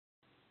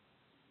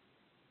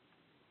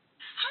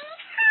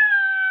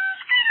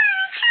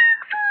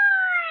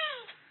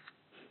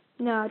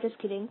No, just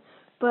kidding.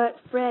 But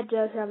Fred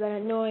does have that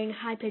annoying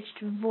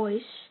high-pitched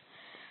voice.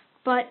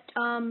 But,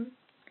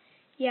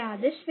 yeah,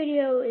 this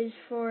video is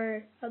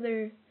for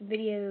other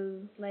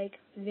videos.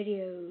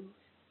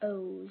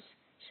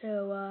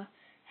 So,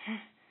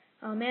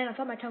 oh man, I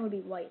thought my tongue would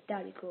be white.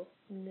 That'd be cool.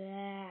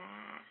 Nah.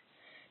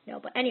 No,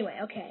 but anyway,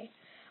 okay.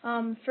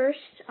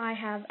 First, I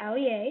have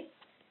Ali A.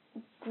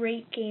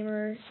 Great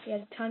gamer. He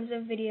has tons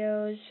of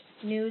videos,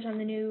 news on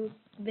the new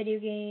video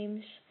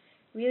games.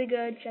 Really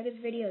good. Check his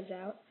videos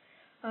out.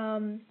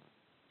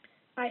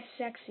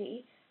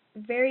 iSekC.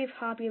 Very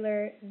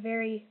popular,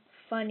 very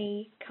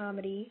funny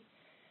comedy.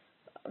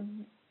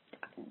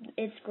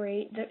 It's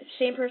great. The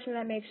same person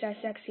that makes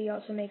iSekC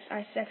also makes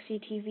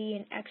iSekCTV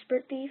and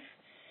Xpertthief.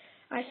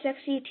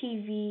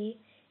 iSekCTV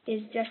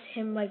is just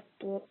him like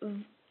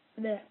blogging.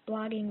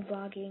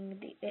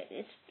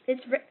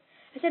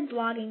 I said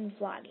blogging.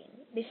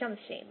 They sound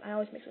the same. I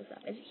always mix those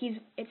up.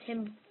 It's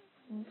him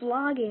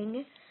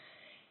vlogging,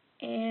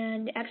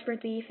 and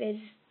Xpertthief is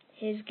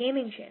his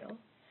gaming channel.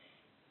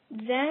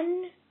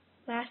 Then,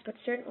 last but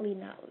certainly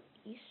not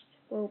least,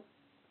 well,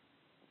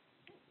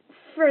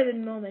 for the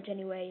moment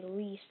anyway,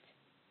 least,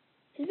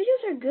 his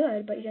videos are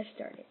good, but he just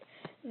started.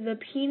 The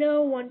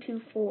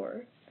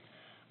Pino124,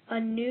 a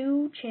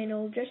new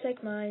channel just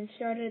like mine,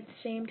 started at the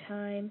same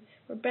time.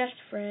 We're best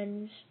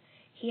friends.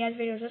 He has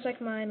videos just like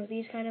mine with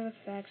these kind of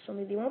effects,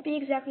 only they won't be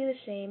exactly the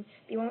same.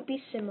 They won't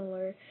be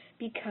similar,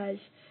 because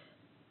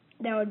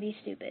that would be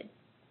stupid.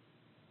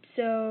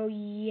 So,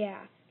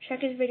 yeah,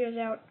 check his videos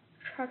out.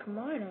 Check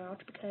mine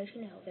out, because,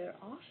 they're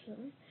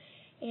awesome.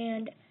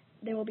 And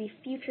there will be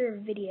future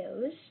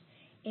videos,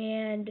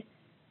 and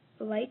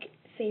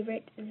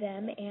favorite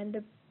them and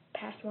the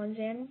past ones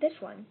and this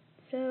one.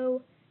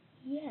 So,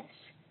 yes,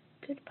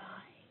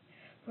 goodbye.